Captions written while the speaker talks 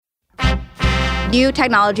New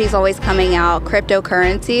technology is always coming out.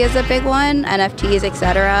 Cryptocurrency is a big one, NFTs,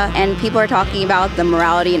 etc. And people are talking about the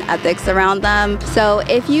morality and ethics around them. So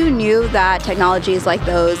if you knew that technologies like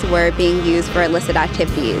those were being used for illicit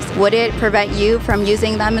activities, would it prevent you from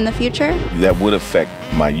using them in the future? That would affect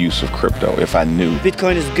my use of crypto if I knew.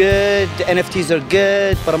 Bitcoin is good, the NFTs are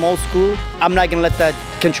good, but I'm old school. I'm not gonna let that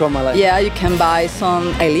control my life. Yeah, you can buy some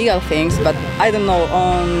illegal things, but I don't know,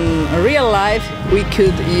 on real life, we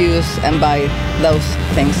could use and buy those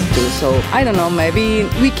things too. So I don't know, maybe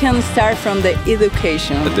we can start from the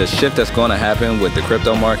education. The shift that's going to happen with the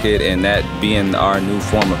crypto market and that being our new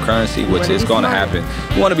form of currency, which is going to happen.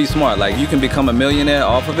 You want to be smart. Like, you can become a millionaire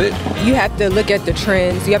off of it. You have to look at the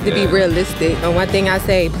trends. You have to be realistic. And one thing I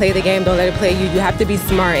say, play the game, don't let it play you. You have to be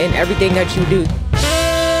smart in everything that you do.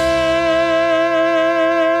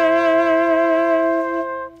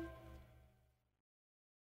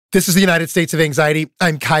 This is the United States of Anxiety.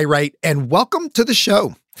 I'm Kai Wright, and welcome to the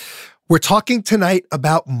show. We're talking tonight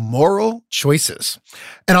about moral choices.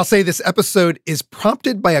 And I'll say this episode is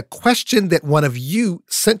prompted by a question that one of you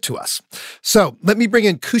sent to us. So let me bring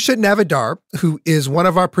in Kusha Navidar, who is one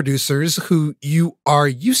of our producers who you are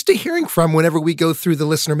used to hearing from whenever we go through the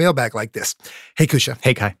listener mailbag like this. Hey, Kusha.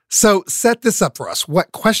 Hey, Kai. So set this up for us.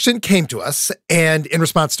 What question came to us, and in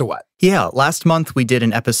response to what? Yeah, last month we did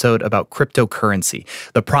an episode about cryptocurrency,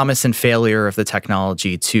 the promise and failure of the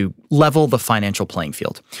technology to level the financial playing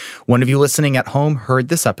field. One of you listening at home heard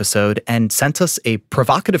this episode and sent us a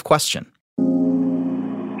provocative question. Hey,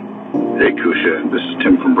 Kusha. This is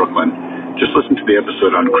Tim from Brooklyn. Just listened to the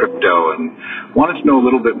episode on crypto and wanted to know a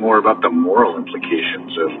little bit more about the moral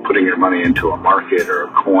implications of putting your money into a market or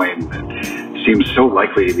a coin that seems so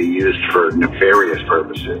likely to be used for nefarious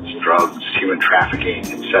purposes, drugs, human trafficking,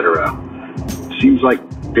 etc. Seems like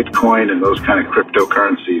Bitcoin and those kind of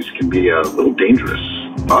cryptocurrencies can be a little dangerous.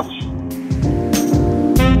 Thoughts?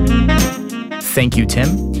 Thank you,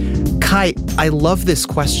 Tim. Kai, I love this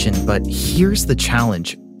question, but here's the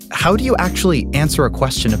challenge. How do you actually answer a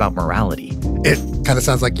question about morality? It kind of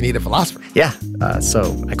sounds like you need a philosopher. Yeah,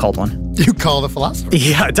 so I called one. You called a philosopher?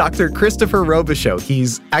 Yeah, Dr. Christopher Robichaux.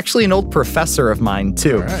 He's actually an old professor of mine,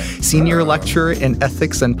 too. Right. Senior lecturer in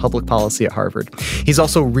ethics and public policy at Harvard. He's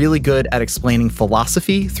also really good at explaining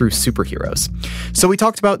philosophy through superheroes. So we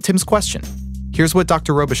talked about Tim's question. Here's what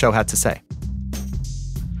Dr. Robichaux had to say.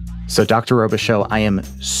 So, Dr. Robichaux, I am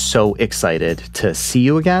so excited to see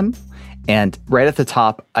you again. And right at the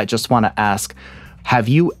top, I just want to ask, have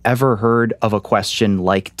you ever heard of a question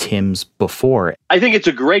like Tim's before? I think it's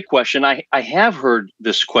a great question. I have heard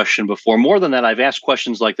this question before. More than that, I've asked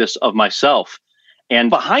questions like this of myself.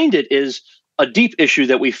 And behind it is a deep issue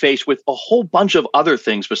that we face with a whole bunch of other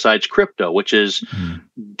things besides crypto, which is,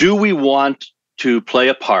 do we want to play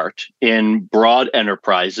a part in broad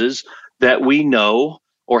enterprises that we know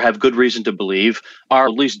or have good reason to believe are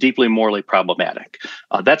at least deeply morally problematic?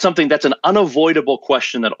 That's an unavoidable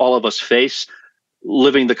question that all of us face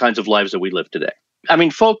living the kinds of lives that we live today. I mean,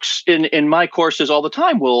 folks in my courses all the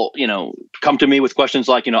time will, come to me with questions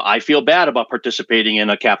like, I feel bad about participating in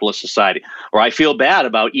a capitalist society, or I feel bad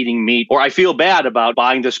about eating meat, or I feel bad about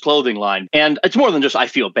buying this clothing line. And it's more than just I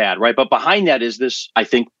feel bad, right? But behind that is this, I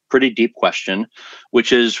think, pretty deep question,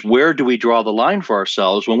 which is, where do we draw the line for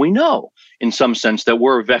ourselves when we know, in some sense, that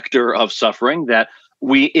we're a vector of suffering, that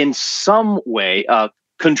we in some way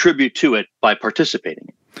contribute to it by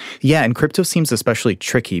participating? Yeah, and crypto seems especially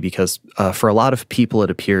tricky because for a lot of people, it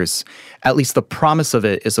appears, at least the promise of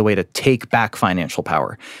it is a way to take back financial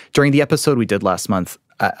power. During the episode we did last month,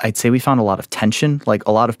 I'd say we found a lot of tension, like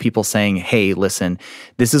a lot of people saying, hey, listen,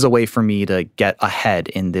 this is a way for me to get ahead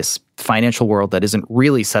in this financial world that isn't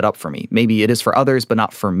really set up for me. Maybe it is for others, but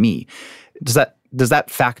not for me. Does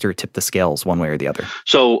that factor tip the scales one way or the other?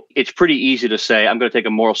 So it's pretty easy to say, I'm going to take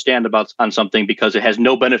a moral stand on something because it has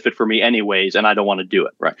no benefit for me anyways, and I don't want to do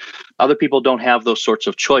it, right? Other people don't have those sorts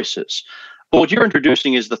of choices. But what you're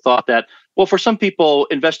introducing is the thought that, well, for some people,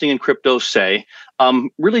 investing in crypto, say,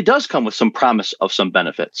 really does come with some promise of some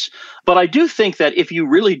benefits. But I do think that if you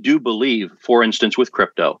really do believe, for instance, with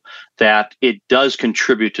crypto, that it does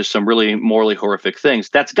contribute to some really morally horrific things,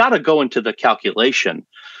 that's got to go into the calculation.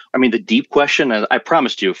 I mean, the deep question, I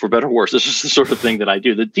promised you, for better or worse, this is the sort of thing that I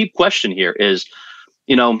do. The deep question here is,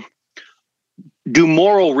 do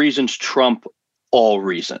moral reasons trump all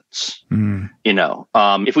reasons?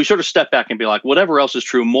 If we sort of step back and be like, whatever else is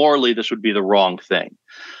true, morally, this would be the wrong thing,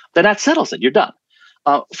 then that settles it. You're done.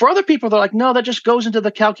 For other people, they're like, no, that just goes into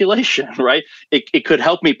the calculation, right? It could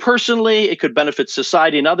help me personally. It could benefit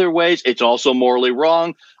society in other ways. It's also morally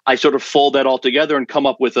wrong. I sort of fold that all together and come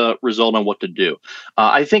up with a result on what to do.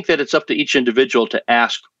 I think that it's up to each individual to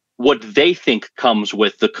ask what they think comes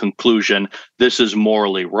with the conclusion, this is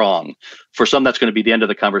morally wrong. For some, that's going to be the end of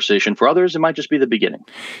the conversation. For others, it might just be the beginning.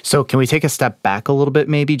 So can we take a step back a little bit,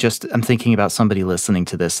 maybe? Just I'm thinking about somebody listening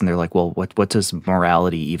to this and they're like, well, what does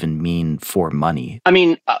morality even mean for money? I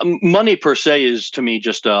mean, money per se is, to me,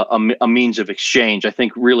 just a means of exchange. I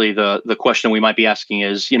think really the question we might be asking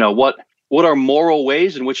is, what are moral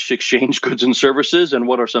ways in which to exchange goods and services, and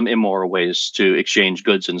what are some immoral ways to exchange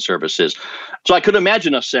goods and services? So I could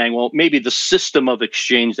imagine us saying, well, maybe the system of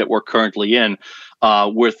exchange that we're currently in,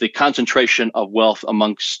 with the concentration of wealth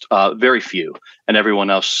amongst very few and everyone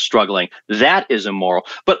else struggling, that is immoral.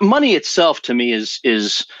 But money itself, to me,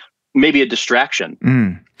 is maybe a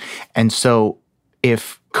distraction. And so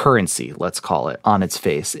if currency, let's call it, on its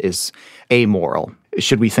face is amoral,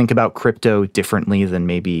 should we think about crypto differently than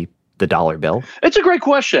maybe the dollar bill? It's a great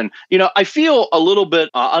question. I feel a little bit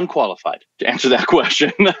unqualified to answer that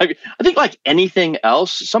question. I think like anything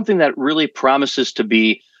else, something that really promises to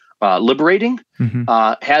be liberating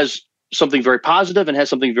has something very positive and has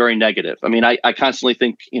something very negative. I mean, I constantly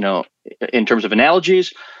think, in terms of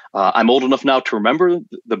analogies. I'm old enough now to remember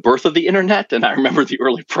the birth of the internet, and I remember the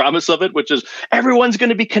early promise of it, which is everyone's going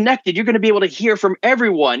to be connected. You're going to be able to hear from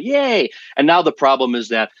everyone. Yay. And now the problem is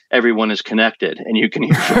that everyone is connected and you can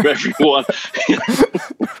hear from everyone.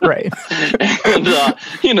 Right. And,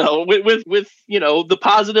 with the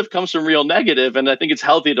positive comes from real negative. And I think it's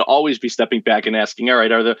healthy to always be stepping back and asking, all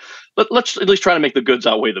right, let's at least try to make the goods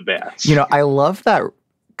outweigh the bads. I love that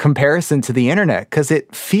comparison to the internet because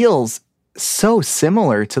it feels so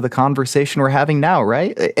similar to the conversation we're having now,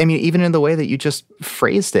 right? I mean, even in the way that you just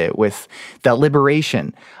phrased it with that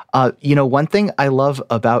liberation. One thing I love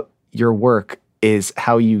about your work is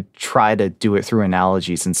how you try to do it through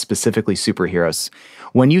analogies and specifically superheroes.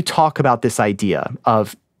 When you talk about this idea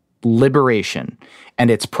of liberation and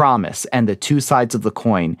its promise and the two sides of the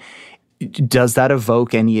coin, does that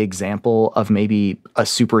evoke any example of maybe a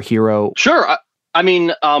superhero? Sure.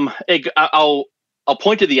 I'll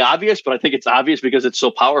point to the obvious, but I think it's obvious because it's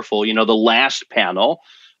so powerful. The last panel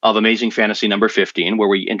of Amazing Fantasy number 15, where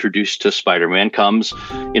we introduced to Spider-Man, comes,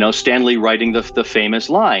 Stan Lee writing the famous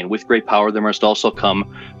line, "With great power, there must also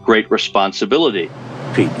come great responsibility."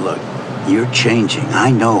 Pete, look, you're changing.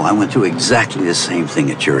 I know. I went through exactly the same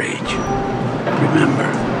thing at your age. Remember,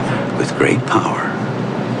 with great power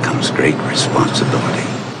comes great responsibility.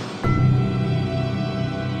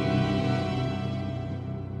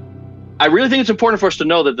 I really think it's important for us to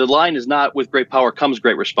know that the line is not "with great power comes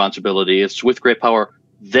great responsibility." It's "with great power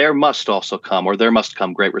there must also come," or "there must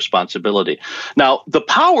come great responsibility." Now, the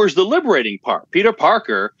power is the liberating part. Peter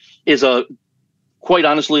Parker is quite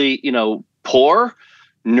honestly, poor,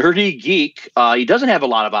 nerdy geek. He doesn't have a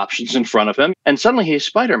lot of options in front of him. And suddenly he's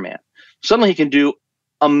Spider-Man. Suddenly he can do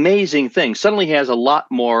amazing things. Suddenly he has a lot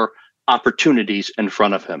more opportunities in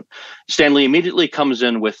front of him. Stan Lee immediately comes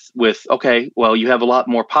in with, okay, well, you have a lot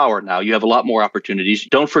more power now. You have a lot more opportunities.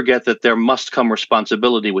 Don't forget that there must come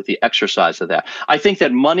responsibility with the exercise of that. I think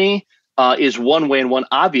that money is one way and one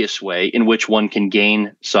obvious way in which one can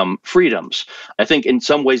gain some freedoms. I think in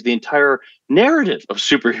some ways the entire narrative of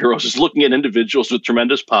superheroes is looking at individuals with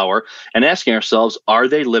tremendous power and asking ourselves, are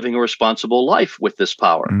they living a responsible life with this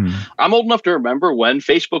power? I'm old enough to remember when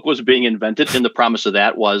Facebook was being invented, and the promise of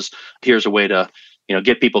that was, here's a way to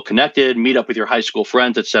get people connected, meet up with your high school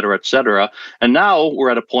friends, et cetera, et cetera. And now we're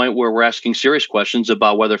at a point where we're asking serious questions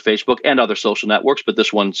about whether Facebook and other social networks, but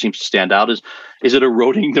this one seems to stand out, is it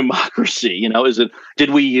eroding democracy? Did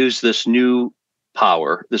we use this new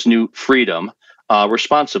power, this new freedom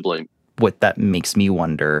responsibly? What that makes me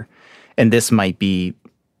wonder, and this might be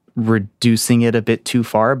reducing it a bit too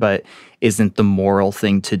far, but isn't the moral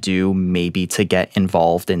thing to do maybe to get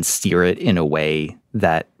involved and steer it in a way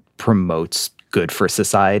that promotes good for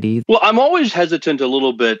society? Well, I'm always hesitant a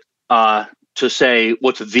little bit to say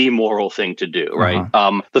what's the moral thing to do, right?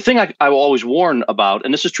 The thing I will always warn about,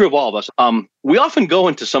 and this is true of all of us, we often go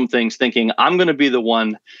into some things thinking, I'm going to be the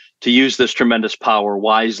one to use this tremendous power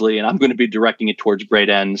wisely, and I'm going to be directing it towards great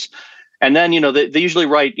ends. And then, they usually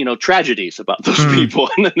write, tragedies about those people.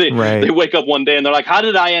 And then they wake up one day and they're like, how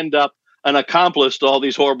did I end up an accomplice to all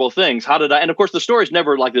these horrible things? And of course, the story is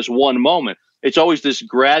never like this one moment. It's always this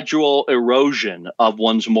gradual erosion of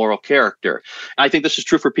one's moral character. I think this is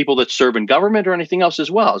true for people that serve in government or anything else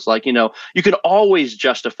as well. It's like, you can always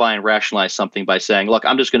justify and rationalize something by saying, look,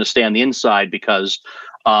 I'm just going to stay on the inside because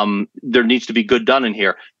there needs to be good done in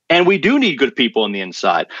here. And we do need good people on the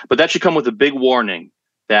inside. But that should come with a big warning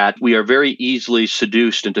that we are very easily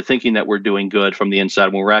seduced into thinking that we're doing good from the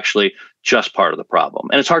inside when we're actually just part of the problem.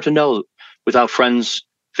 And it's hard to know without friends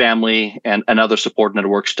family, and other support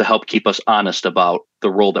networks to help keep us honest about the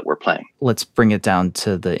role that we're playing. Let's bring it down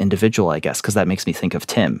to the individual, I guess, because that makes me think of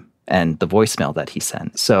Tim and the voicemail that he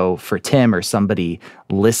sent. So for Tim or somebody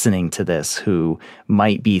listening to this who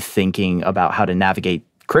might be thinking about how to navigate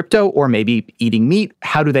crypto or maybe eating meat,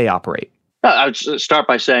 how do they operate? I would start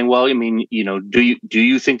by saying, well, I mean, do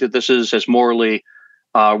you think that this is as morally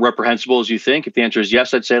reprehensible as you think? If the answer is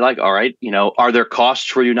yes, I'd say like, all right, are there costs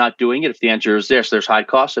for you not doing it? If the answer is yes, there's high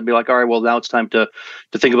costs. I'd be like, all right, well, now it's time to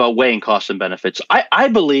think about weighing costs and benefits. I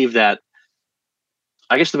believe that,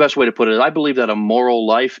 I guess the best way to put it is I believe that a moral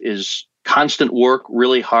life is constant work,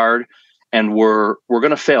 really hard, and we're going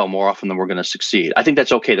to fail more often than we're going to succeed. I think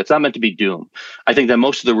that's okay. That's not meant to be doom. I think that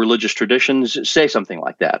most of the religious traditions say something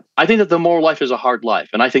like that. I think that the moral life is a hard life.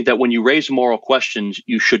 And I think that when you raise moral questions,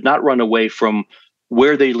 you should not run away from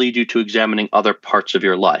where they lead you to examining other parts of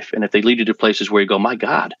your life. And if they lead you to places where you go, my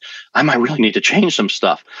God, I might really need to change some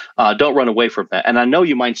stuff, don't run away from that. And I know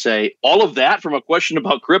you might say, all of that from a question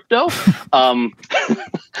about crypto?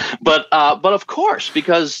 But of course,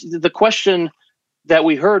 because the question that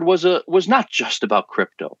we heard was not just about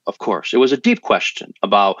crypto, of course. It was a deep question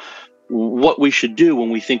about what we should do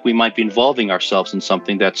when we think we might be involving ourselves in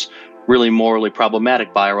something that's really morally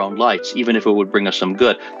problematic by our own lights, even if it would bring us some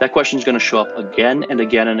good. That question is going to show up again and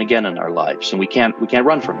again and again in our lives, and we can't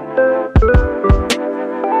run from it.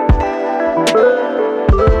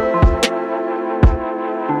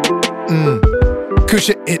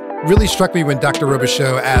 Kusha, it really struck me when Dr.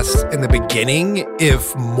 Robichaux asked in the beginning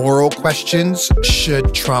if moral questions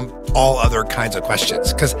should trump all other kinds of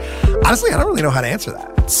questions. Because honestly, I don't really know how to answer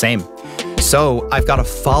that. Same. So I've got a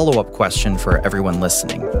follow-up question for everyone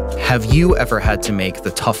listening. Have you ever had to make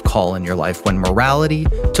the tough call in your life when morality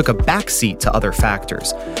took a backseat to other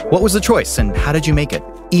factors? What was the choice and how did you make it?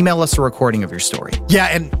 Email us a recording of your story. Yeah,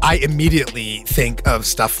 and I immediately think of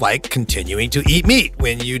stuff like continuing to eat meat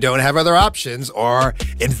when you don't have other options or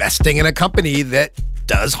investing in a company that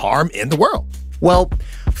does harm in the world. Well,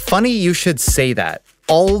 funny you should say that.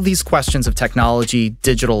 All these questions of technology,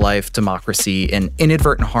 digital life, democracy, and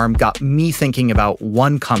inadvertent harm got me thinking about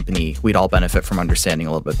one company we'd all benefit from understanding a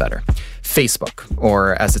little bit better. Facebook,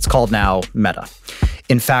 or as it's called now, Meta.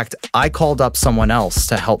 In fact, I called up someone else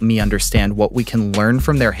to help me understand what we can learn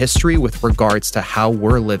from their history with regards to how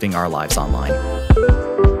we're living our lives online.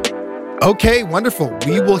 Okay, wonderful.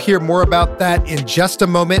 We will hear more about that in just a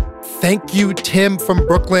moment. Thank you, Tim from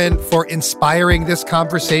Brooklyn, for inspiring this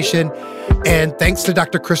conversation. And thanks to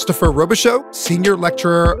Dr. Christopher Robichaux, Senior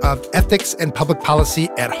Lecturer of Ethics and Public Policy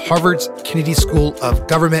at Harvard's Kennedy School of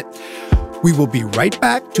Government. We will be right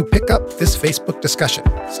back to pick up this Facebook discussion.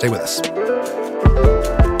 Stay with us.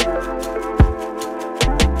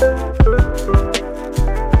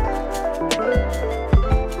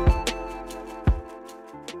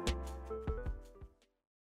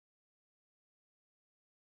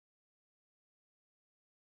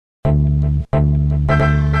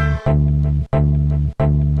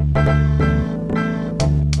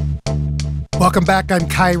 Welcome back. I'm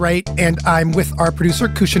Kai Wright, and I'm with our producer,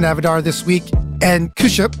 Kusha Navidar, this week. And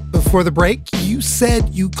Kusha, before the break, you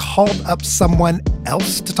said you called up someone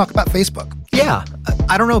else to talk about Facebook. Yeah.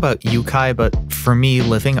 I don't know about you, Kai, but for me,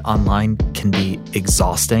 living online can be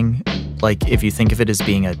exhausting. Like, if you think of it as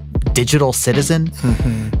being a digital citizen,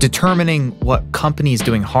 determining what companies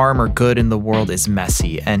doing harm or good in the world is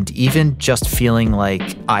messy. And even just feeling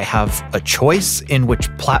like I have a choice in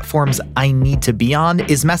which platforms I need to be on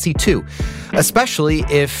is messy too. Especially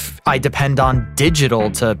if I depend on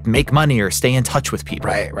digital to make money or stay in touch with people.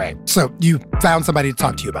 Right. So you found somebody to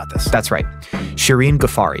talk to you about this. That's right. Shireen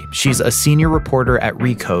Ghaffari. She's a senior reporter at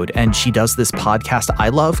Recode, and she does this podcast I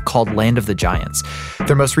love called Land of the Giants.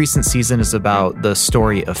 Their most recent season is about the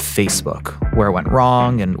story of Facebook, where it went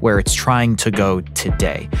wrong and where it's trying to go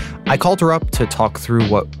today. I called her up to talk through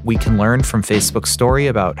what we can learn from Facebook's story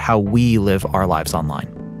about how we live our lives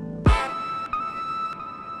online.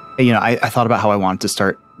 You know, I thought about how I wanted to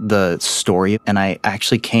start the story, and I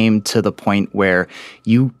actually came to the point where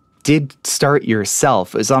you did start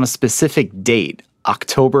yourself. It was on a specific date,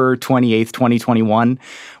 October 28th, 2021.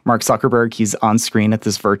 Mark Zuckerberg, he's on screen at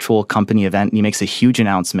this virtual company event, and he makes a huge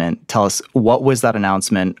announcement. Tell us, what was that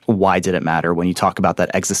announcement? Why did it matter when you talk about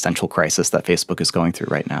that existential crisis that Facebook is going through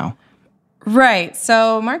right now? Right.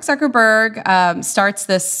 So Mark Zuckerberg starts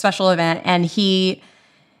this special event, and he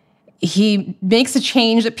makes a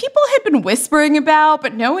change that people had been whispering about,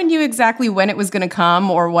 but no one knew exactly when it was going to come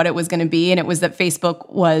or what it was going to be. And it was that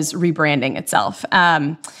Facebook was rebranding itself.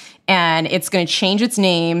 And it's going to change its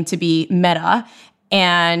name to be Meta.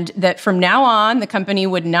 and that from now on, the company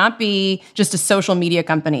would not be just a social media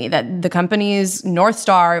company, that the company's North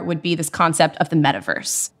Star would be this concept of the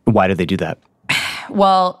metaverse. Why did they do that?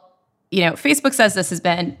 Well, Facebook says this has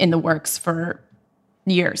been in the works for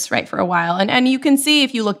years, right, for a while. And you can see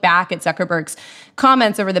if you look back at Zuckerberg's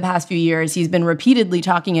comments over the past few years, he's been repeatedly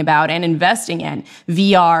talking about and investing in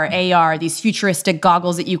VR, AR, these futuristic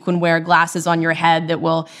goggles that you can wear, glasses on your head that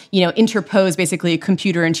will, interpose basically a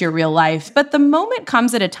computer into your real life. But the moment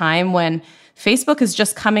comes at a time when Facebook is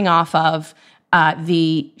just coming off of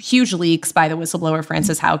the huge leaks by the whistleblower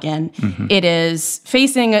Frances Haugen. Mm-hmm. It is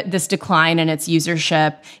facing this decline in its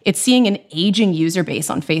usership. It's seeing an aging user base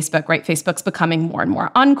on Facebook, right? Facebook's becoming more and more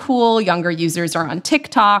uncool. Younger users are on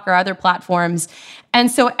TikTok or other platforms. And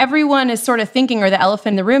so everyone is sort of thinking, or the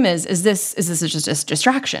elephant in the room is this just a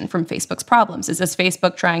distraction from Facebook's problems? Is this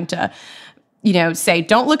Facebook trying to, say,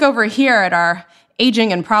 don't look over here at our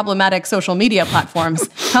aging and problematic social media platforms.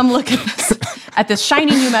 Come look at this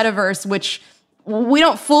shiny new metaverse, which we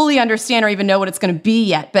don't fully understand or even know what it's going to be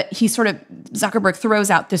yet. But Zuckerberg throws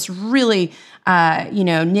out this really,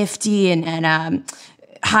 nifty and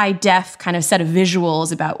high def kind of set of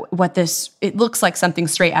visuals about what it looks like something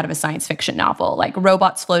straight out of a science fiction novel, like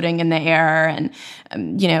robots floating in the air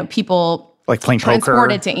and, people like playing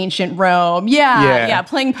transported poker to ancient Rome. Yeah,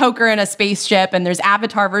 playing poker in a spaceship. And there's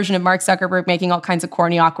avatar version of Mark Zuckerberg making all kinds of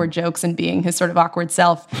corny, awkward jokes and being his sort of awkward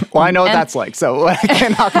self. Well, I know what that's like, so I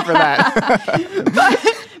can't knock him for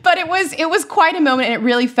that. But it was quite a moment, and it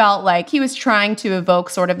really felt like he was trying to evoke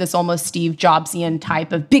sort of this almost Steve Jobsian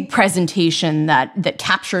type of big presentation that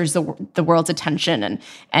captures the world's attention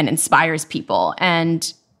and inspires people.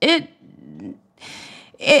 And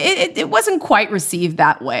it wasn't quite received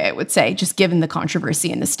that way, I would say, just given the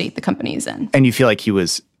controversy and the state the company is in. And you feel like he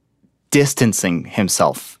was distancing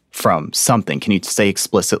himself from something. Can you say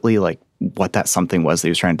explicitly like what that something was that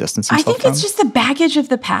he was trying to distance himself from? I think it's just the baggage of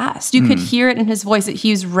the past. You could hear it in his voice that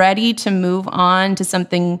he was ready to move on to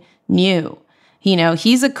something new.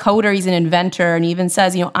 He's a coder, he's an inventor, and he even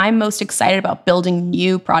says, I'm most excited about building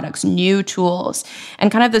new products, new tools.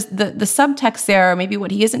 And kind of the subtext there, or maybe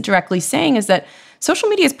what he isn't directly saying, is that social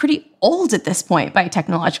media is pretty old at this point by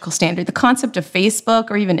technological standard. The concept of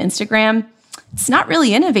Facebook or even Instagram, it's not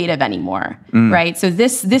really innovative anymore, right? So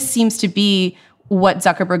this seems to be what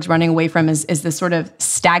Zuckerberg's running away from is this sort of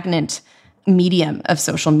stagnant medium of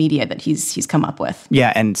social media that he's come up with.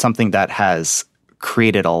 Yeah, and something that has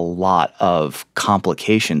created a lot of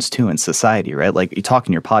complications too in society, right? Like you talk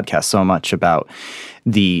in your podcast so much about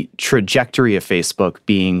the trajectory of Facebook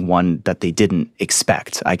being one that they didn't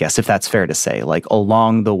expect, I guess, if that's fair to say. Like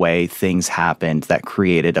along the way, things happened that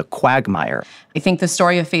created a quagmire. I think the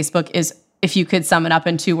story of Facebook is, if you could sum it up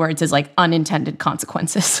in 2 words, is like unintended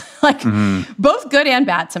consequences. Both good and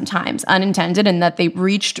bad sometimes. Unintended in that they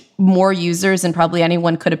reached more users than probably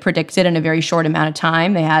anyone could have predicted in a very short amount of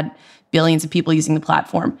time. They had billions of people using the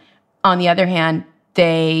platform. On the other hand,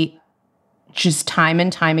 they just time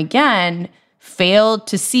and time again failed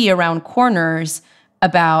to see around corners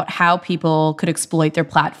about how people could exploit their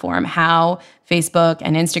platform, how Facebook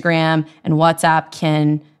and Instagram and WhatsApp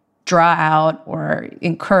can draw out or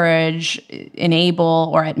encourage,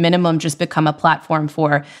 enable, or at minimum just become a platform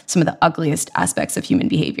for some of the ugliest aspects of human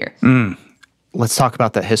behavior. Let's talk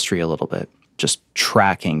about that history a little bit, just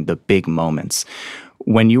tracking the big moments.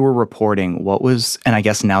 When you were reporting, what was, and I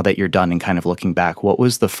guess now that you're done and kind of looking back, what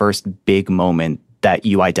was the first big moment that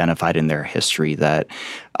you identified in their history that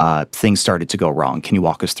things started to go wrong? Can you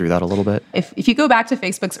walk us through that a little bit? If you go back to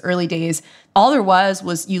Facebook's early days, all there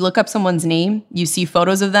was you look up someone's name, you see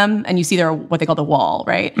photos of them, and you see their what they call the wall,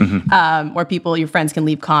 right? Where your friends can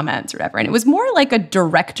leave comments or whatever. And it was more like a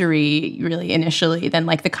directory, really, initially, than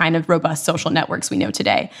like the kind of robust social networks we know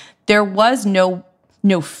today. There was no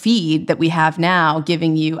feed that we have now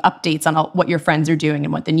giving you updates on what your friends are doing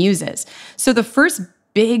and what the news is. So the first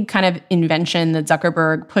big kind of invention that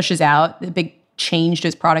Zuckerberg pushes out, the big change to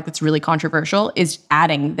his product that's really controversial, is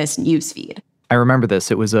adding this news feed. I remember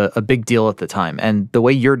this. It was a big deal at the time. And the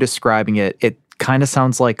way you're describing it, it kind of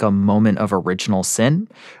sounds like a moment of original sin.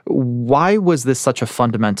 Why was this such a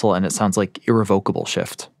fundamental and it sounds like irrevocable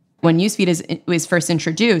shift? When newsfeed was first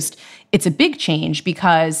introduced, it's a big change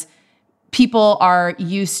because people are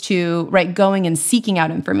used to, right, going and seeking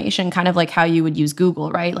out information, kind of like how you would use Google,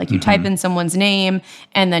 right? Like you type in someone's name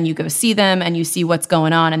and then you go see them and you see what's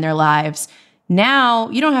going on in their lives. Now,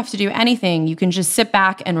 you don't have to do anything. You can just sit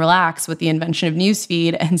back and relax with the invention of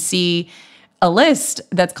newsfeed and see a list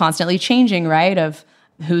that's constantly changing, right, of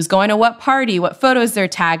who's going to what party, what photos they're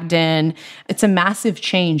tagged in. It's a massive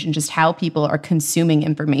change in just how people are consuming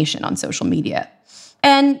information on social media.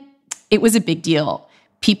 And it was a big deal.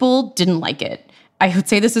 People didn't like it. I would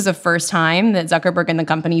say this is the first time that Zuckerberg and the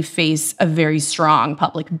company face a very strong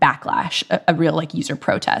public backlash, a real like user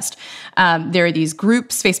protest. There are these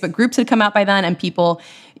groups, Facebook groups had come out by then, and people,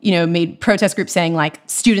 made protest groups saying like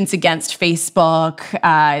students against Facebook.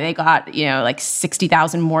 They got, like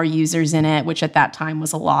 60,000 more users in it, which at that time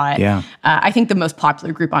was a lot. Yeah. I think the most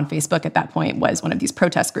popular group on Facebook at that point was one of these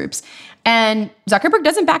protest groups. And Zuckerberg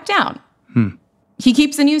doesn't back down. He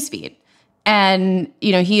keeps the newsfeed. And,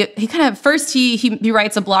 he kind of, first he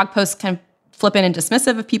writes a blog post kind of flippant and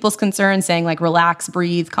dismissive of people's concerns, saying like, relax,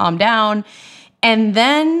 breathe, calm down. And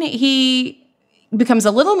then he becomes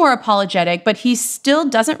a little more apologetic, but he still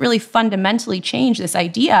doesn't really fundamentally change this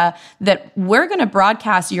idea that we're going to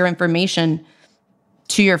broadcast your information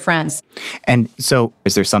to your friends. And so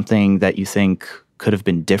is there something that you think could have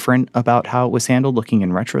been different about how it was handled looking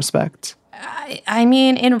in retrospect? I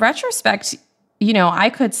mean, in retrospect, I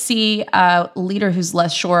could see a leader who's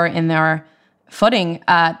less sure in their footing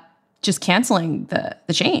just canceling the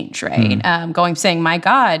change, right? Saying, my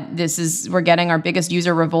God, we're getting our biggest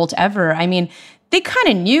user revolt ever. I mean, they kind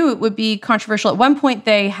of knew it would be controversial. At one point,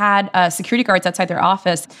 they had security guards outside their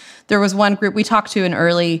office. There was one group, we talked to an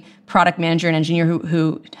early product manager and engineer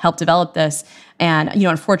who helped develop this, and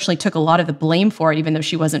unfortunately took a lot of the blame for it, even though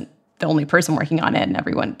she wasn't the only person working on it, and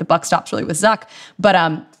the buck stops really with Zuck.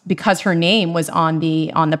 But because her name was on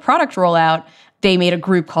the product rollout, they made a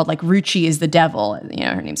group called like Ruchi is the devil.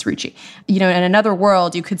 Her name's Ruchi. In another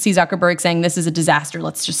world, you could see Zuckerberg saying, this is a disaster,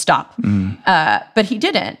 let's just stop. But he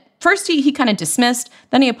didn't. First, he kind of dismissed,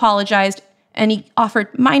 then he apologized, and he offered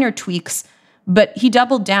minor tweaks, but he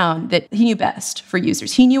doubled down that he knew best for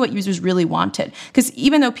users. He knew what users really wanted. Because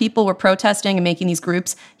even though people were protesting and making these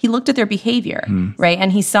groups, he looked at their behavior, right?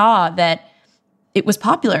 And he saw that it was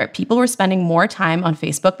popular. People were spending more time on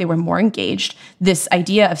Facebook. They were more engaged. This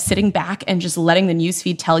idea of sitting back and just letting the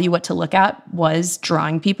newsfeed tell you what to look at was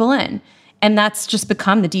drawing people in. And that's just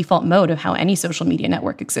become the default mode of how any social media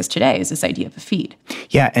network exists today, is this idea of a feed.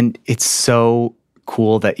 Yeah, and it's so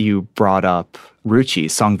cool that you brought up Ruchi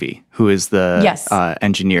Songvi, who is the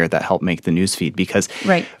engineer that helped make the newsfeed, because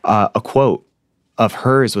a quote of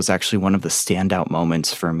hers was actually one of the standout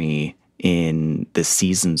moments for me in this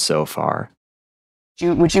season so far.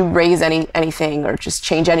 Would you raise anything or just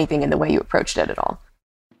change anything in the way you approached it at all?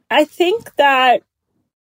 I think that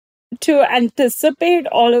to anticipate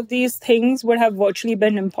all of these things would have virtually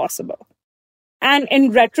been impossible. And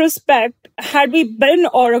in retrospect, had we been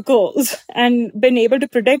oracles and been able to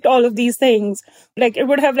predict all of these things, it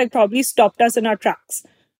would have probably stopped us in our tracks.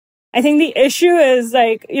 I think the issue is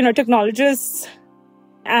technologists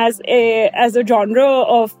as a genre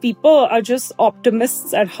of people are just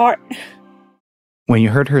optimists at heart. When you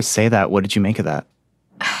heard her say that, what did you make of that?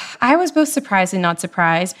 I was both surprised and not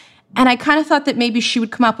surprised. And I kind of thought that maybe she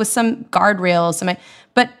would come up with some guardrails.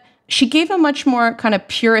 But she gave a much more kind of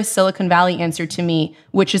purist Silicon Valley answer to me,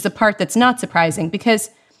 which is the part that's not surprising,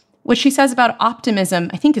 because what she says about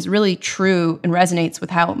optimism, I think, is really true and resonates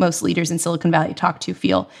with how most leaders in Silicon Valley talk to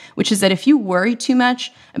feel, which is that if you worry too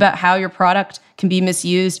much about how your product can be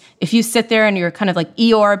misused, if you sit there and you're kind of like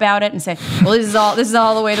Eeyore about it and say, well, this is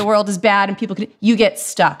all the way the world is bad and you get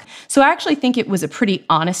stuck. So I actually think it was a pretty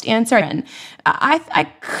honest answer. And I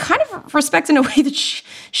kind of respect in a way that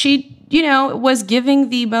she was giving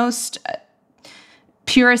the most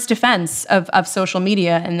purest defense of social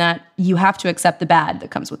media, and that you have to accept the bad that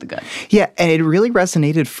comes with the good. Yeah, and it really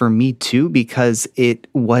resonated for me too, because it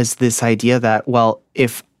was this idea that, well,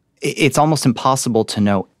 if it's almost impossible to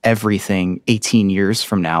know everything 18 years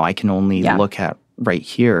from now, I can only look at right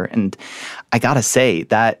here. And I gotta say,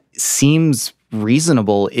 that seems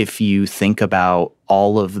reasonable if you think about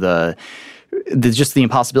all of just the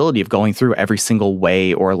impossibility of going through every single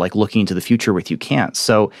way or looking into the future with you can't.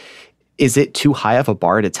 So is it too high of a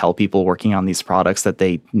bar to tell people working on these products that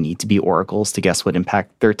they need to be oracles to guess what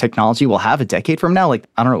impact their technology will have a decade from now? I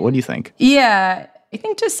don't know. What do you think? Yeah, I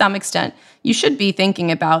think to some extent, you should be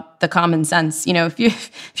thinking about the common sense.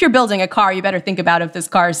 If you're building a car, you better think about if this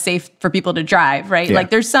car is safe for people to drive, right? Yeah.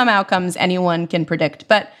 There's some outcomes anyone can predict.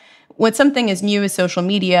 But when something as new as social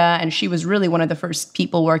media, and she was really one of the first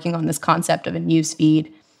people working on this concept of a news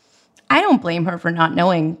feed, I don't blame her for not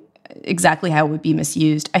knowing exactly how it would be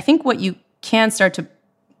misused. I think what you can start to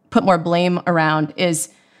put more blame around is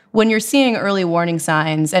when you're seeing early warning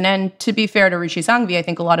signs, and to be fair to Ruchi Songvi, I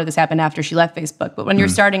think a lot of this happened after she left Facebook, but when you're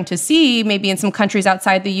starting to see maybe in some countries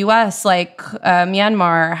outside the US, like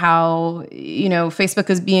Myanmar, how Facebook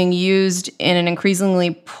is being used in an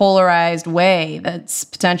increasingly polarized way that's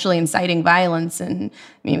potentially inciting violence and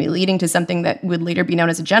maybe leading to something that would later be known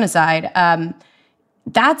as a genocide,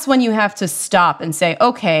 that's when you have to stop and say,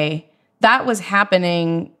 okay, that was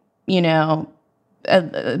happening, the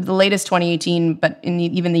latest 2018, but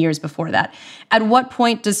even the years before that. At what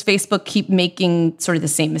point does Facebook keep making sort of the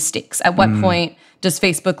same mistakes? At what point does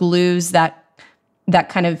Facebook lose that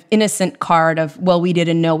kind of innocent card of, well, we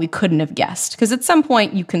didn't know, we couldn't have guessed? Because at some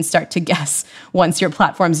point you can start to guess once your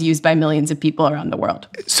platform's used by millions of people around the world.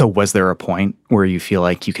 So was there a point where you feel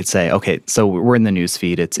like you could say, okay, so we're in the news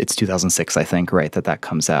feed, it's 2006, I think, right, that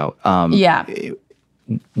comes out. Yeah.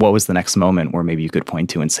 What was the next moment where maybe you could point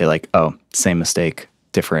to and say like, oh, same mistake,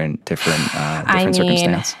 different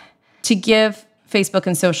circumstance? To give Facebook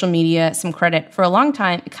and social media some credit, for a long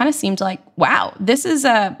time, it kind of seemed like, wow, this is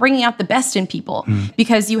bringing out the best in people,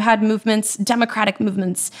 because you had movements, democratic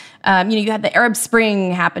movements. You had the Arab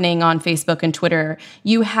Spring happening on Facebook and Twitter.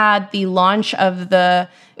 You had the launch of the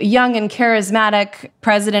young and charismatic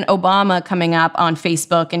President Obama coming up on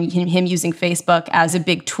Facebook, and him using Facebook as a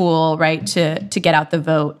big tool, right, to get out the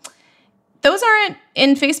vote. Those aren't,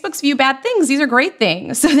 in Facebook's view, bad things. These are great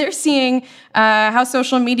things. So they're seeing how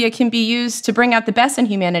social media can be used to bring out the best in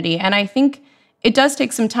humanity. And I think it does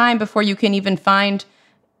take some time before you can even find,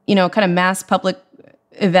 kind of mass public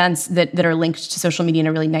events that are linked to social media in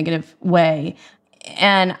a really negative way.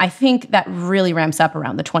 And I think that really ramps up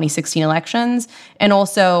around the 2016 elections, and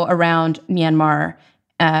also around Myanmar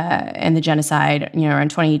and the genocide,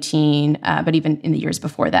 around 2018, but even in the years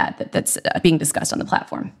before that's being discussed on the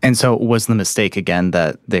platform. And so was the mistake, again,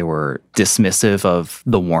 that they were dismissive of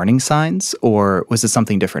the warning signs, or was it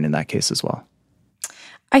something different in that case as well?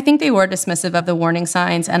 I think they were dismissive of the warning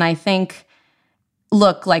signs, and I think,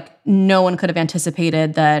 look, like, no one could have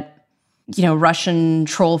anticipated that, Russian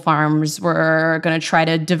troll farms were going to try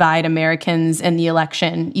to divide Americans in the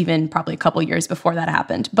election, even probably a couple years before that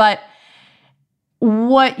happened. But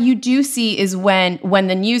what you do see is when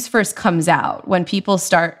the news first comes out, when people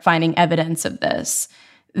start finding evidence of this,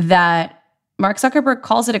 that Mark Zuckerberg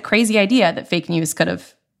calls it a crazy idea that fake news could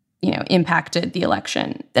have, impacted the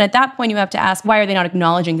election. And at that point, you have to ask, why are they not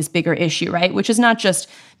acknowledging this bigger issue, right? Which is not just,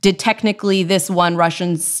 did technically this one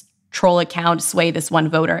Russian troll account sway this one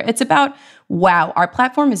voter? It's about, wow, our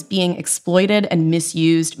platform is being exploited and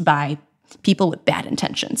misused by people with bad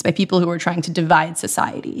intentions, by people who are trying to divide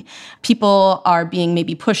society. People are being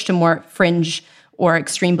maybe pushed to more fringe or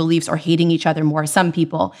extreme beliefs, or hating each other more, some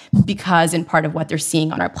people, because in part of what they're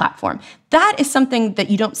seeing on our platform. That is something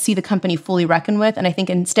that you don't see the company fully reckon with, and I think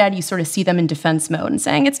instead you sort of see them in defense mode and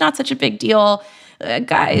saying, it's not such a big deal,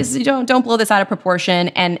 guys, don't blow this out of proportion,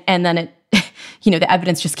 and then it, the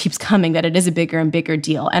evidence just keeps coming that it is a bigger and bigger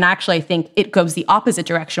deal. And actually, I think it goes the opposite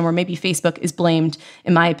direction, where maybe Facebook is blamed,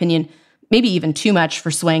 in my opinion, maybe even too much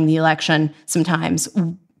for swaying the election sometimes,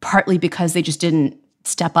 partly because they just didn't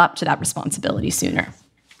step up to that responsibility sooner.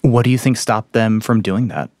 What do you think stopped them from doing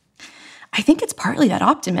that? I think it's partly that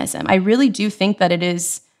optimism. I really do think that it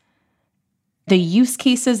is the use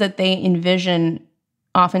cases that they envision,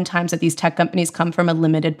 oftentimes, that these tech companies come from a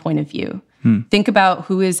limited point of view. Think about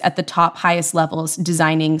who is at the top, highest levels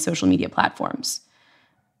designing social media platforms.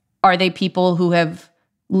 Are they people who have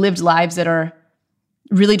lived lives that are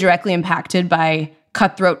really directly impacted by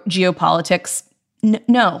cutthroat geopolitics?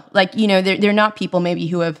 No. They're not people maybe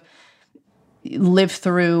who have lived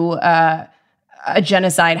through a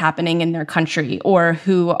genocide happening in their country, or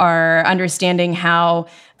who are understanding how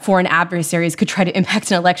foreign adversaries could try to impact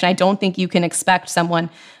an election. I don't think you can expect someone,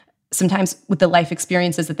 sometimes with the life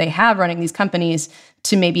experiences that they have running these companies,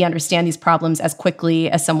 to maybe understand these problems as quickly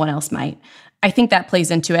as someone else might. I think that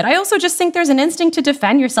plays into it. I also just think there's an instinct to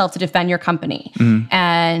defend yourself, to defend your company.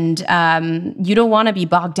 And you don't want to be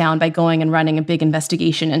bogged down by going and running a big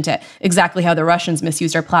investigation into exactly how the Russians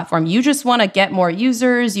misused our platform. You just want to get more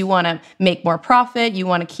users. You want to make more profit. You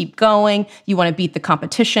want to keep going. You want to beat the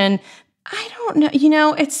competition. I don't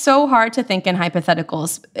know. It's so hard to think in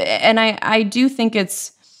hypotheticals. And I do think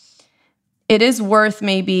it is worth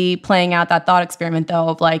maybe playing out that thought experiment, though,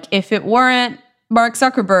 of like, if it weren't Mark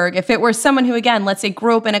Zuckerberg, if it were someone who, again, let's say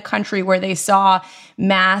grew up in a country where they saw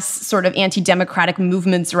mass sort of anti-democratic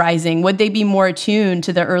movements rising, would they be more attuned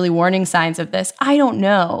to the early warning signs of this? I don't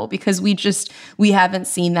know, because we haven't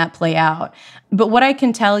seen that play out. But what I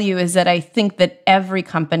can tell you is that I think that every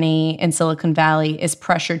company in Silicon Valley is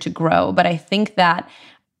pressured to grow. But I think that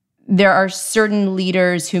there are certain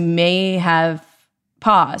leaders who may have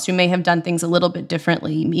paused, who may have done things a little bit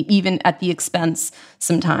differently, even at the expense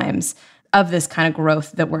sometimes of this kind of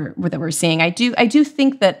growth that we're seeing. I do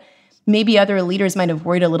think that maybe other leaders might have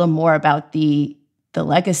worried a little more about the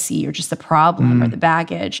legacy, or just the problem or the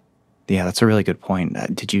baggage. Yeah, that's a really good point.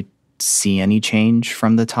 Did you see any change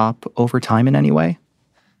from the top over time in any way?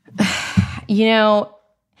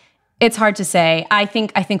 It's hard to say. I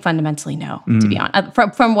think fundamentally no, to be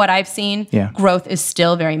honest. From what I've seen, growth is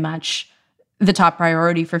still very much the top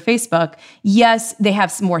priority for Facebook. Yes, they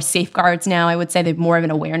have some more safeguards now. I would say they have more of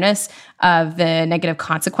an awareness of the negative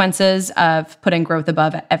consequences of putting growth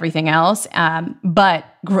above everything else. But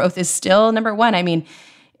growth is still number one. I mean,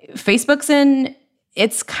 Facebook's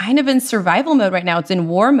it's kind of in survival mode right now. It's in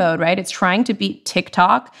war mode, right? It's trying to beat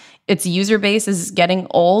TikTok. Its user base is getting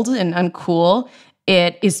old and uncool.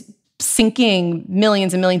 It is sinking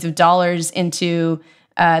millions and millions of dollars into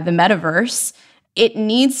the metaverse. It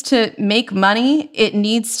needs to make money. It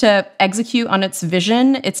needs to execute on its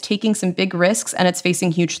vision. It's taking some big risks, and it's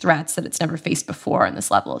facing huge threats that it's never faced before on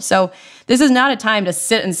this level. So this is not a time to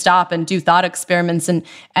sit and stop and do thought experiments and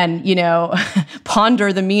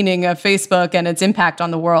ponder the meaning of Facebook and its impact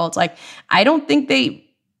on the world. Like, I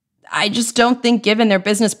just don't think, given their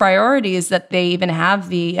business priorities, that they even have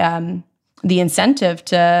the incentive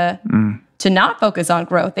to not focus on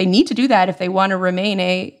growth. They need to do that if they want to remain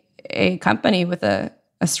a company with a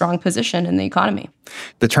strong position in the economy.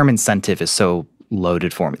 The term incentive is so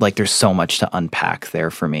loaded for me. Like, there's so much to unpack there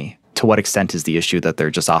for me. To what extent is the issue that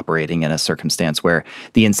they're just operating in a circumstance where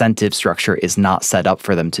the incentive structure is not set up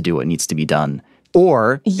for them to do what needs to be done?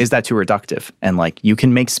 Or is that too reductive? And you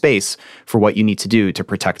can make space for what you need to do to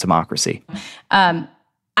protect democracy.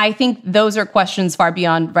 I think those are questions far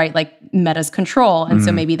beyond, right, Meta's control. And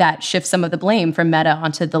so maybe that shifts some of the blame from Meta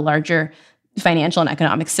onto the larger financial and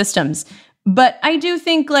economic systems. But I do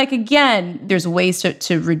think, again, there's ways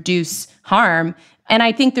to reduce harm. And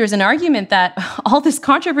I think there's an argument that all this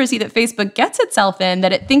controversy that Facebook gets itself in,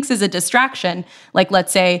 that it thinks is a distraction,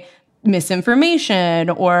 let's say misinformation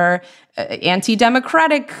or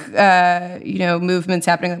anti-democratic, movements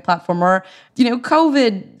happening on the platform, or,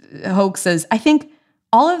 COVID hoaxes. I think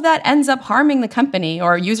all of that ends up harming the company,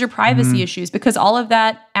 or user privacy issues, because all of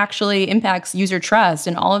that actually impacts user trust,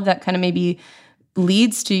 and all of that kind of maybe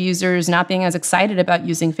leads to users not being as excited about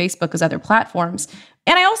using Facebook as other platforms.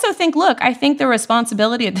 And I also think, I think the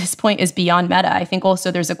responsibility at this point is beyond Meta. I think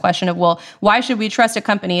also there's a question of, why should we trust a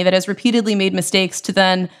company that has repeatedly made mistakes to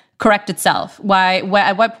then correct itself?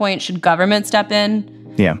 At what point should government step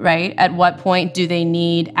in? Yeah. Right? At what point do they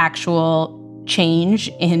need actual change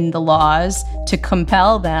in the laws to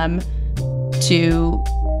compel them to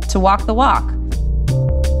walk the walk?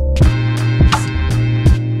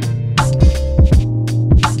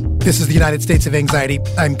 This is the United States of Anxiety.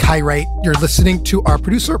 I'm Kai Wright. You're listening to our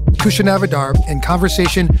producer, Kusha Navidar, in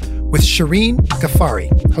conversation with Shireen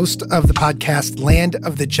Ghaffari, host of the podcast Land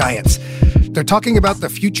of the Giants. They're talking about the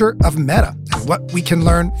future of Meta and what we can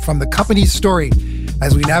learn from the company's story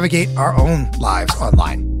as we navigate our own lives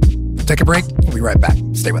online. We'll take a break. We'll be right back.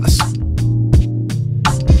 Stay with us.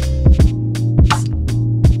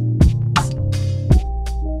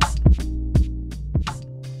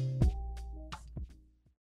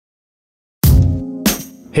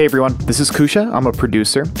 Hey everyone, this is Kusha. I'm a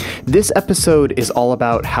producer. This episode is all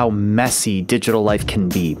about how messy digital life can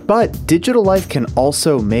be, but digital life can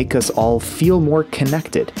also make us all feel more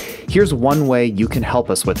connected. Here's one way you can help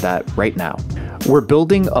us with that right now. We're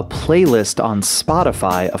building a playlist on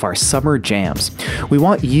Spotify of our summer jams. We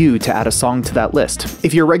want you to add a song to that list.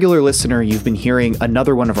 If you're a regular listener, you've been hearing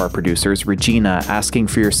another one of our producers, Regina, asking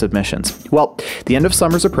for your submissions. Well, the end of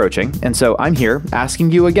summer's approaching, and so I'm here asking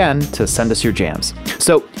you again to send us your jams.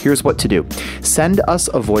 So here's what to do. Send us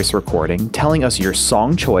a voice recording telling us your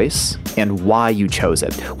song choice and why you chose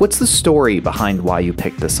it. What's the story behind why you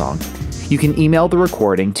picked this song? You can email the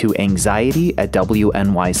recording to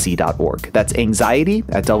anxiety@wnyc.org. That's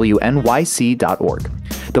anxiety@wnyc.org.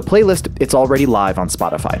 The playlist, it's already live on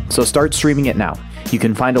Spotify, so start streaming it now. You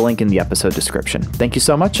can find a link in the episode description. Thank you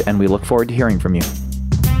so much, and we look forward to hearing from you.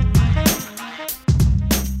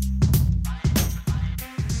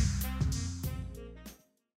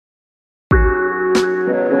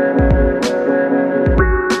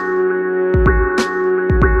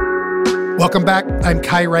 Welcome back. I'm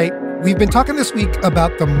Kai Wright. We've been talking this week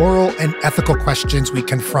about the moral and ethical questions we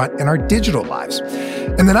confront in our digital lives.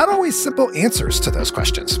 And they're not always simple answers to those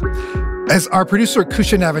questions. As our producer,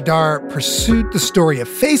 Kusha Navidar, pursued the story of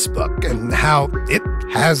Facebook and how it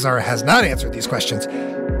has or has not answered these questions,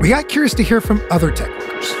 we got curious to hear from other tech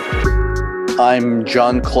workers. I'm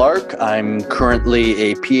John Clark. I'm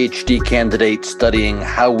currently a PhD candidate studying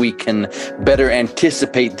how we can better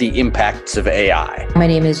anticipate the impacts of AI. My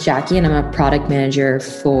name is Jackie, and I'm a product manager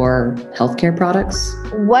for healthcare products.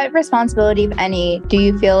 What responsibility, if any, do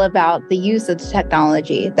you feel about the use of the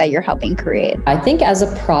technology that you're helping create? I think as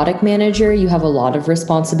a product manager, you have a lot of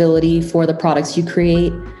responsibility for the products you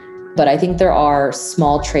create. But I think there are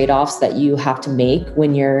small trade-offs that you have to make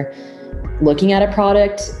when you're looking at a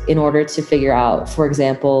product in order to figure out, for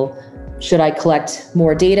example, should I collect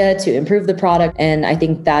more data to improve the product? And I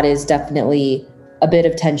think that is definitely a bit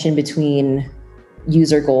of tension between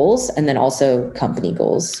user goals and then also company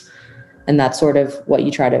goals. And that's sort of what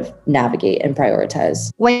you try to navigate and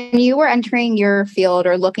prioritize. When you were entering your field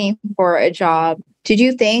or looking for a job, did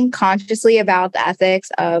you think consciously about the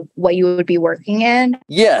ethics of what you would be working in?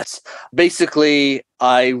 Yes. Basically,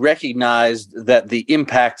 I recognized that the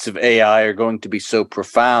impacts of AI are going to be so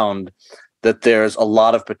profound that there's a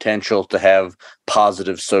lot of potential to have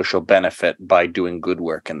positive social benefit by doing good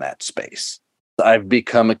work in that space. I've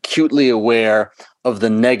become acutely aware of the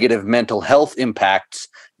negative mental health impacts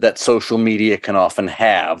that social media can often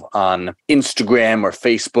have. On Instagram or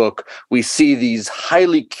Facebook, we see these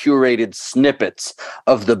highly curated snippets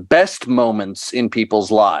of the best moments in people's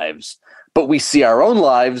lives, but we see our own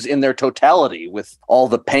lives in their totality with all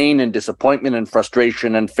the pain and disappointment and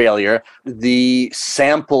frustration and failure. The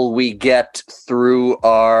sample we get through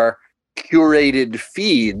our curated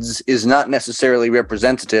feeds is not necessarily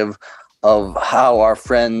representative of how our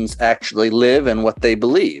friends actually live and what they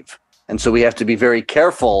believe. And so we have to be very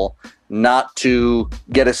careful not to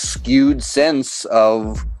get a skewed sense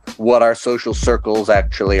of what our social circles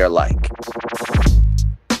actually are like.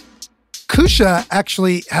 Kusha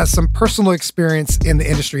actually has some personal experience in the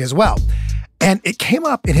industry as well. And it came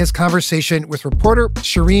up in his conversation with reporter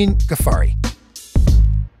Shireen Ghaffari.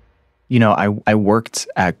 You know, I worked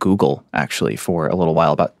at Google actually for a little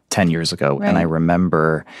while, about 10 years ago. Right. And I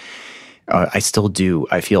remember... I still do.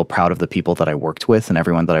 I feel proud of the people that I worked with, and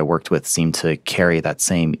everyone that I worked with seemed to carry that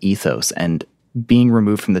same ethos. And being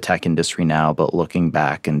removed from the tech industry now, but looking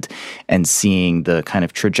back and seeing the kind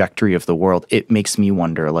of trajectory of the world, it makes me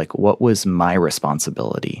wonder, like, what was my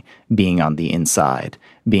responsibility being on the inside,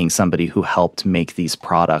 being somebody who helped make these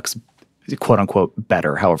products, quote unquote,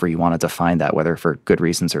 better, however you want to define that, whether for good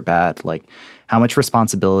reasons or bad. Like, how much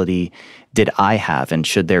responsibility did I have, and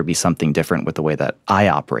should there be something different with the way that I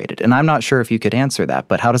operated? And I'm not sure if you could answer that,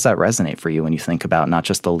 but how does that resonate for you when you think about not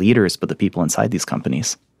just the leaders, but the people inside these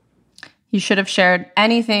companies? You should have shared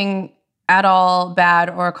anything at all bad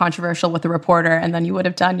or controversial with the reporter, and then you would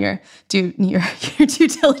have done your due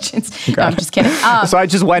diligence. No, I'm just kidding. So I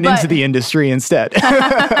just went into the industry instead.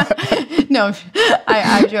 No,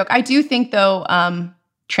 I joke. I do think, though,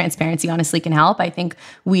 transparency honestly can help. I think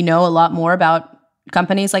we know a lot more about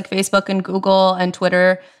companies like Facebook and Google and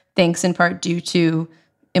Twitter, thanks in part due to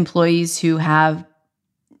employees who have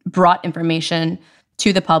brought information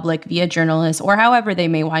to the public via journalists, or however they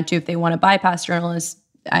may want to. If they want to bypass journalists,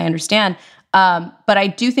 I understand. But I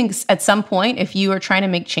do think at some point, if you are trying to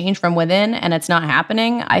make change from within and it's not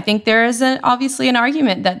happening, I think there is obviously an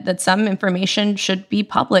argument that some information should be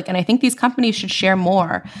public. And I think these companies should share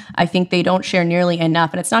more. I think they don't share nearly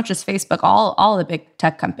enough. And it's not just Facebook, all the big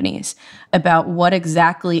tech companies, about what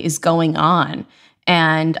exactly is going on.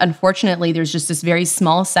 And unfortunately, there's just this very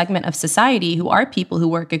small segment of society who are people who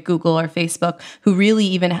work at Google or Facebook who really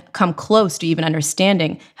even come close to even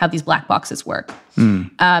understanding how these black boxes work.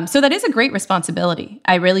 So that is a great responsibility.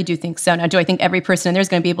 I really do think so. Now, do I think every person in there is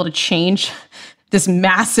going to be able to change this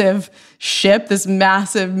massive ship, this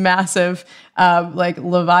massive, like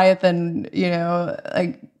Leviathan,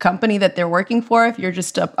 like company that they're working for? If you're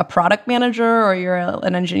just a product manager or you're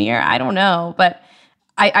an engineer, I don't know. But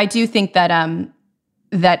I do think that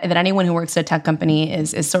that anyone who works at a tech company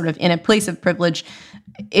is sort of in a place of privilege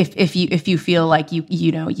if you feel like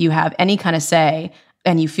you have any kind of say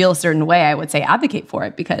and you feel a certain way. I would say advocate for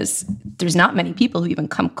it, because there's not many people who even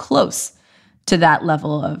come close to that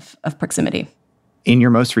level of proximity. In your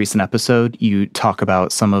most recent episode, you talk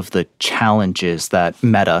about some of the challenges that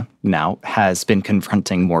Meta now has been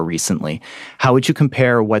confronting more recently. How would you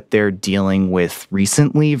compare what they're dealing with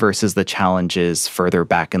recently versus the challenges further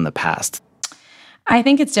back in the past? I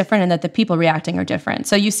think it's different in that the people reacting are different.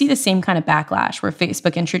 So you see the same kind of backlash where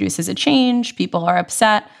Facebook introduces a change, people are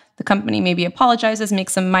upset, the company maybe apologizes,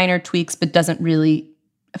 makes some minor tweaks, but doesn't really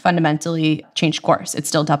fundamentally change course. It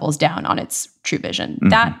still doubles down on its true vision. Mm-hmm.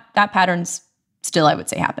 That pattern's still, I would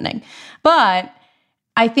say, happening. But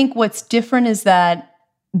I think what's different is that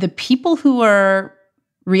the people who are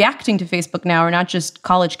reacting to Facebook now are not just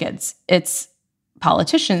college kids. It's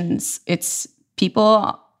politicians. It's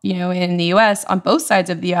people, in the US on both sides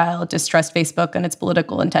of the aisle distrust Facebook and its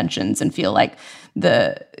political intentions and feel like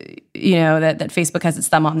that Facebook has its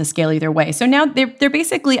thumb on the scale either way. So now they're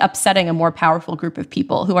basically upsetting a more powerful group of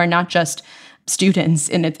people who are not just students.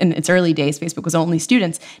 In its early days, Facebook was only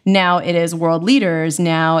students. Now it is world leaders.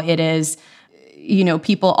 Now it is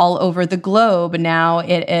people all over the globe. Now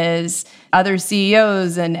it is other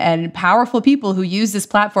CEOs and powerful people who use this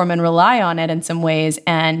platform and rely on it in some ways.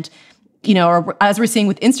 And, or as we're seeing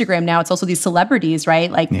with Instagram now, it's also these celebrities,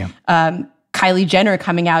 right? Like Kylie Jenner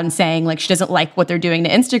coming out and saying like she doesn't like what they're doing to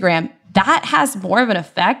Instagram. That has more of an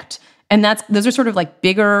effect. And those are sort of like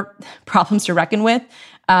bigger problems to reckon with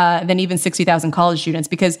than even 60,000 college students,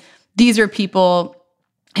 because these are people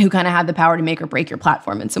who kind of have the power to make or break your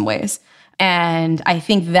platform in some ways. And I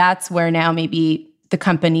think that's where now maybe the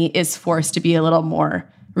company is forced to be a little more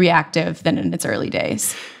reactive than in its early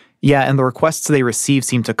days. Yeah, and the requests they receive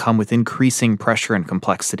seem to come with increasing pressure and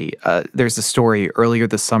complexity. There's a story earlier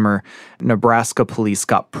this summer, Nebraska police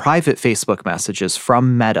got private Facebook messages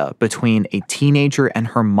from Meta between a teenager and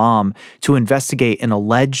her mom to investigate an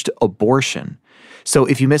alleged abortion. So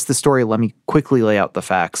if you missed the story, let me quickly lay out the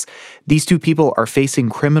facts. These two people are facing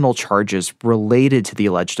criminal charges related to the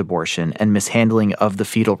alleged abortion and mishandling of the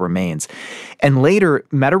fetal remains. And later,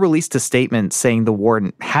 Meta released a statement saying the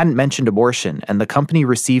warden hadn't mentioned abortion and the company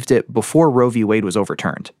received it before Roe v. Wade was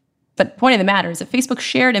overturned. But the point of the matter is that Facebook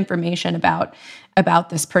shared information about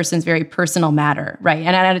this person's very personal matter, right?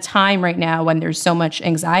 And at a time right now when there's so much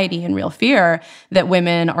anxiety and real fear that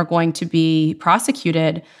women are going to be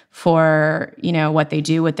prosecuted for, what they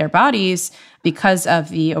do with their bodies because of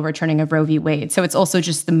the overturning of Roe v. Wade. So it's also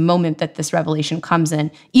just the moment that this revelation comes in,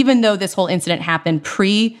 even though this whole incident happened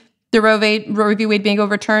pre the Roe v. Wade being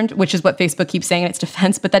overturned, which is what Facebook keeps saying in its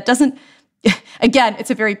defense, but that doesn't. Again, it's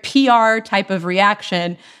a very PR type of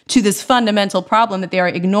reaction to this fundamental problem that they are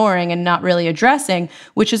ignoring and not really addressing,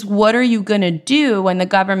 which is what are you going to do when the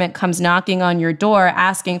government comes knocking on your door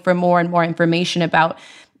asking for more and more information about,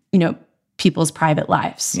 people's private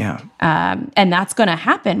lives? Yeah. And that's going to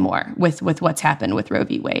happen more with what's happened with Roe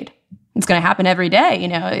v. Wade. It's going to happen every day.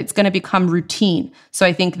 It's going to become routine. So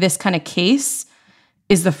I think this kind of case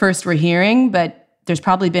is the first we're hearing, but there's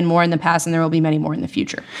probably been more in the past and there will be many more in the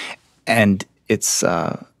future. And it's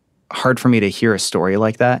hard for me to hear a story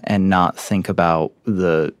like that and not think about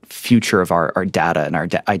the future of our data and our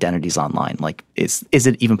identities online. Like, is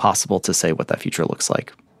it even possible to say what that future looks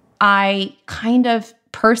like? I kind of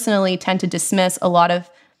personally tend to dismiss a lot of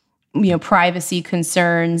privacy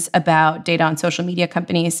concerns about data on social media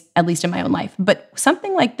companies, at least in my own life. But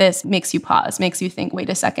something like this makes you pause, makes you think, wait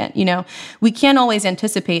a second, we can't always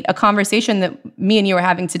anticipate a conversation that me and you are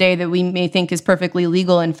having today that we may think is perfectly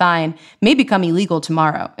legal and fine may become illegal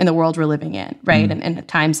tomorrow in the world we're living in, right? And at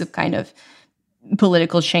times of kind of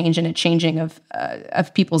political change and a changing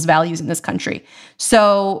of people's values in this country.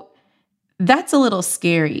 So that's a little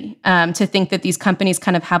scary to think that these companies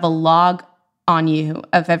kind of have a log on you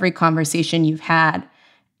of every conversation you've had,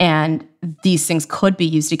 and these things could be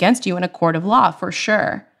used against you in a court of law for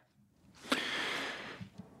sure.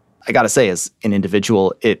 I gotta say, as an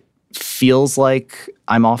individual, it feels like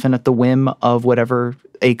I'm often at the whim of whatever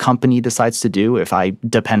a company decides to do. If I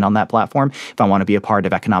depend on that platform, if I want to be a part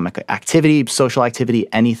of economic activity, social activity,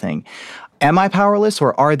 anything, am I powerless,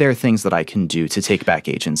 or are there things that I can do to take back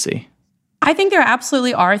agency? I think there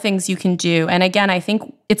absolutely are things you can do. And again, I think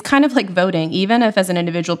it's kind of like voting. Even if as an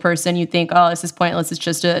individual person you think, oh, this is pointless, it's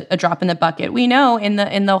just a drop in the bucket. We know in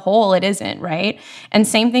the whole it isn't, right? And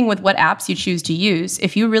same thing with what apps you choose to use.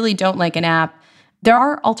 If you really don't like an app, there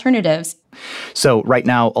are alternatives. So right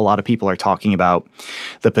now, a lot of people are talking about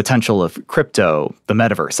the potential of crypto, the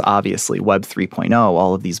metaverse, obviously, Web 3.0,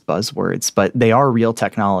 all of these buzzwords, but they are real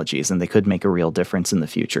technologies and they could make a real difference in the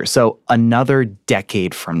future. So another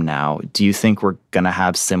decade from now, do you think we're going to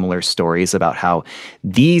have similar stories about how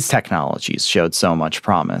these technologies showed so much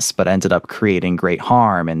promise, but ended up creating great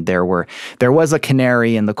harm? And there was a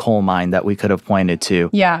canary in the coal mine that we could have pointed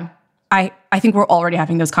to. Yeah, I think we're already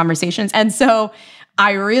having those conversations. And so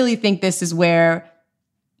I really think this is where,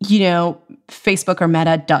 Facebook or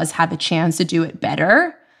Meta does have a chance to do it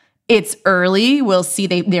better. It's early. We'll see.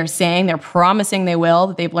 They're promising they will,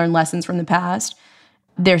 that they've learned lessons from the past.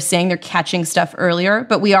 They're saying they're catching stuff earlier,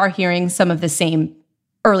 but we are hearing some of the same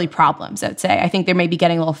early problems, I'd say. I think they may be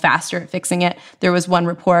getting a little faster at fixing it. There was one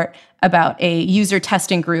report about a user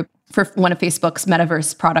testing group for one of Facebook's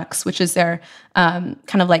metaverse products, which is their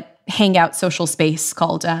kind of like hangout social space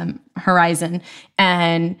called Horizon.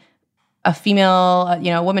 And a female,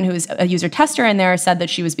 a woman who was a user tester in there said that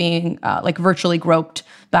she was being like virtually groped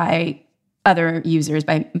by other users,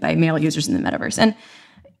 by male users in the metaverse. And,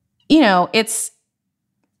 it's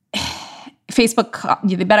Facebook,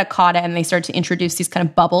 they Meta caught it and they started to introduce these kind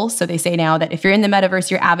of bubbles. So they say now that if you're in the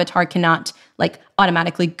metaverse, your avatar cannot like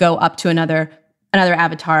automatically go up to another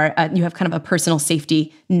avatar. You have kind of a personal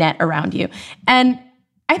safety net around you. And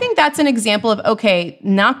I think that's an example of, okay,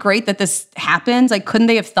 not great that this happens. Like, couldn't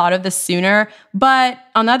they have thought of this sooner? But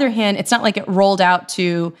on the other hand, it's not like it rolled out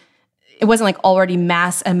to, it wasn't like already a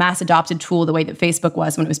mass adopted tool the way that Facebook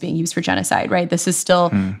was when it was being used for genocide, right? This is still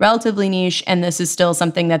relatively niche, and this is still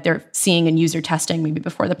something that they're seeing in user testing maybe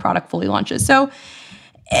before the product fully launches. So,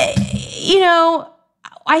 I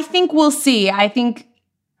think we'll see. I think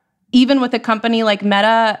even with a company like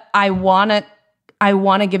Meta, I want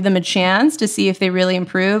to give them a chance to see if they really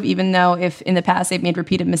improve, even though if in the past they've made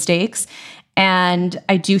repeated mistakes. And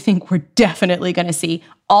I do think we're definitely going to see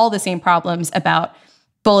all the same problems about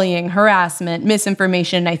bullying, harassment,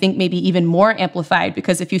 misinformation, I think maybe even more amplified,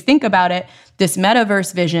 because if you think about it, this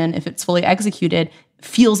metaverse vision, if it's fully executed,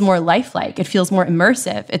 feels more lifelike. It feels more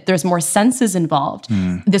immersive. There's more senses involved.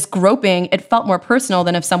 This groping, it felt more personal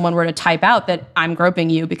than if someone were to type out that I'm groping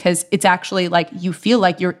you, because it's actually like you feel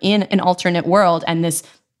like you're in an alternate world and this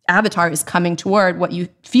avatar is coming toward what you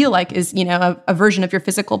feel like is, a version of your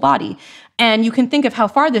physical body. And you can think of how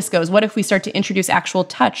far this goes. What if we start to introduce actual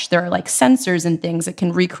touch? There are like sensors and things that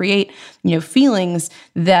can recreate, feelings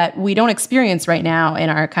that we don't experience right now in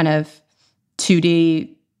our kind of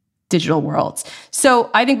 2D digital worlds. So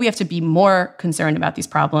I think we have to be more concerned about these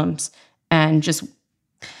problems and just,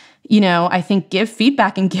 I think give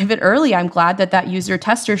feedback and give it early. I'm glad that user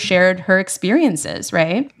tester shared her experiences,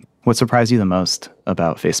 right? What surprised you the most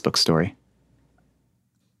about Facebook's story?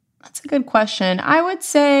 That's a good question. I would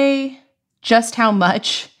say just how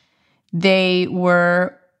much they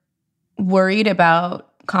were worried about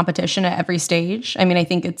competition at every stage. I mean, I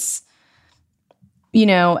think it's,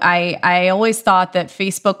 I always thought that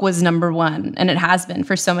Facebook was number one, and it has been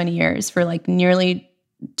for so many years, for like nearly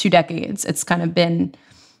 2 decades. It's kind of been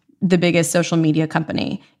the biggest social media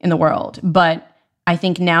company in the world. But I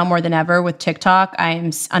think now more than ever with TikTok,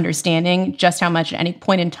 I'm understanding just how much at any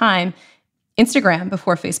point in time, Instagram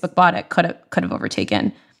before Facebook bought it could have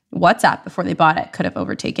overtaken. WhatsApp before they bought it could have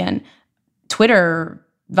overtaken. Twitter,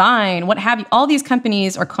 Vine, what have you. All these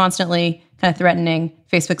companies are constantly kind of threatening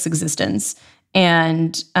Facebook's existence.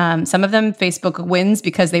 And some of them, Facebook wins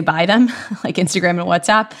because they buy them, like Instagram and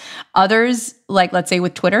WhatsApp. Others, like let's say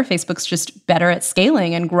with Twitter, Facebook's just better at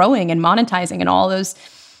scaling and growing and monetizing, and all those,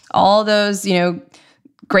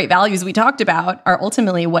 great values we talked about are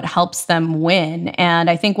ultimately what helps them win. And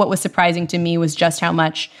I think what was surprising to me was just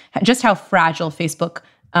how fragile Facebook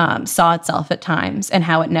saw itself at times, and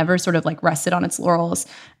how it never sort of like rested on its laurels.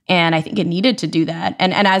 And I think it needed to do that.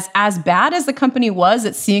 And as bad as the company was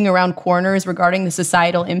at seeing around corners regarding the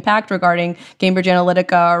societal impact, regarding Cambridge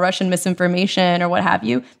Analytica or Russian misinformation or what have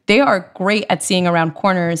you, they are great at seeing around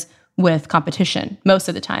corners with competition most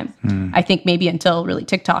of the time. I think maybe until really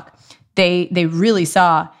TikTok, they really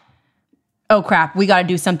saw, oh crap, we got to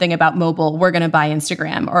do something about mobile. We're going to buy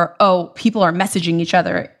Instagram. Or, oh, people are messaging each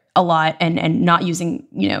other a lot and not using,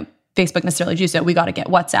 Facebook necessarily do so. We got to get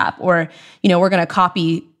WhatsApp. Or, we're going to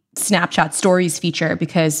copy Snapchat stories feature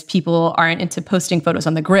because people aren't into posting photos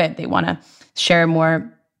on the grid. They want to share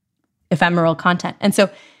more ephemeral content. And so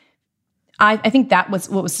I think that was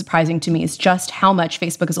what was surprising to me, is just how much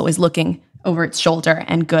Facebook is always looking over its shoulder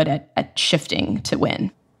and good at shifting to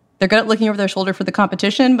win. They're good at looking over their shoulder for the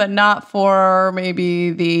competition, but not for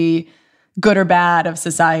maybe the good or bad of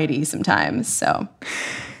society sometimes. So,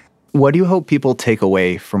 what do you hope people take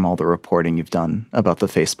away from all the reporting you've done about the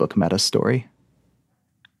Facebook Meta story?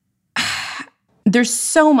 There's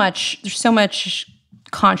so much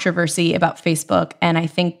controversy about Facebook, and I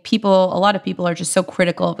think a lot of people are just so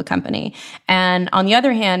critical of the company. And on the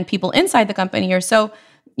other hand, people inside the company are so,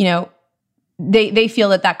 they feel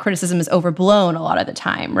that criticism is overblown a lot of the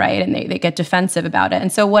time, right? And they get defensive about it.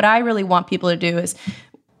 And so what I really want people to do is,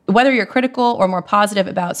 whether you're critical or more positive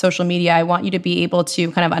about social media, I want you to be able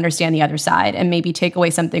to kind of understand the other side and maybe take away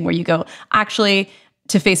something where you go, actually,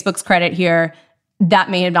 to Facebook's credit here,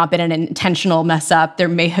 that may have not been an intentional mess up. There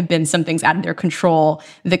may have been some things out of their control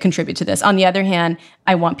that contribute to this. On the other hand,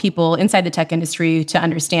 I want people inside the tech industry to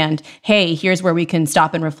understand, hey, here's where we can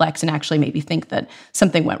stop and reflect and actually maybe think that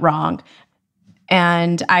something went wrong.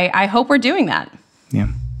 And I hope we're doing that. Yeah.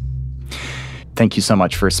 Thank you so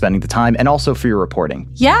much for spending the time and also for your reporting.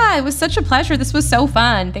 Yeah, it was such a pleasure. This was so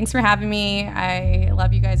fun. Thanks for having me. I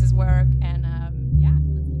love you guys' work. And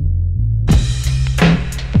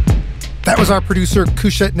That was our producer,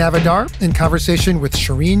 Kusha Navadar, in conversation with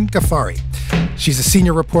Shireen Ghaffari. She's a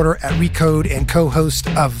senior reporter at Recode and co-host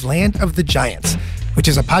of Land of the Giants, which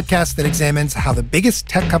is a podcast that examines how the biggest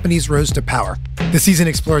tech companies rose to power. The season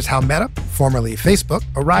explores how Meta, formerly Facebook,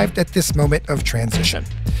 arrived at this moment of transition.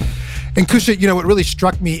 And Kusha, what really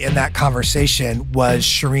struck me in that conversation was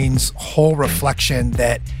Shireen's whole reflection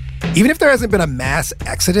that even if there hasn't been a mass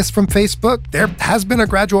exodus from Facebook, there has been a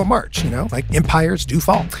gradual march, like empires do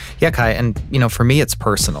fall. Yeah, Kai, and for me, it's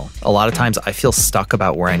personal. A lot of times I feel stuck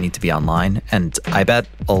about where I need to be online, and I bet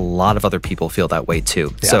a lot of other people feel that way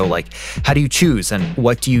too. Yeah. So how do you choose, and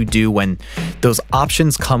what do you do when those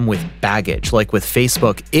options come with baggage? Like with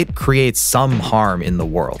Facebook, it creates some harm in the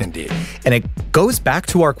world. Indeed. And it goes back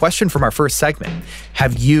to our question from our first segment.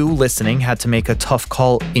 Have you, listening, had to make a tough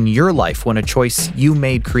call in your life when a choice you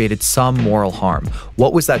made created some moral harm?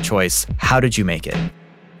 What was that choice? How did you make it?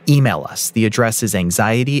 Email us. The address is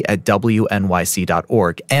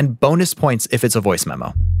anxiety@wnyc.org. And bonus points if it's a voice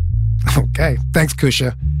memo. Okay. Thanks,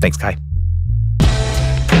 Kusha. Thanks, Kai.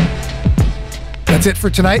 That's it for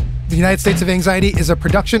tonight. The United States of Anxiety is a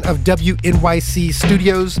production of WNYC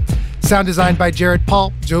Studios. Sound designed by Jared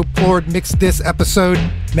Paul. Joe Plord mixed this episode.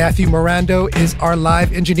 Matthew Morando is our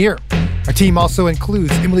live engineer. Our team also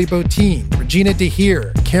includes Emily Botine, Regina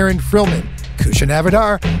DeHeer, Karen Frillman, Kusha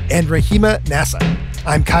Navidar, and Rahima Nassa.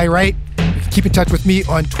 I'm Kai Wright. You can keep in touch with me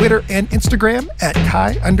on Twitter and Instagram at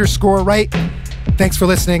Kai_Wright. Thanks for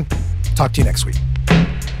listening. Talk to you next week.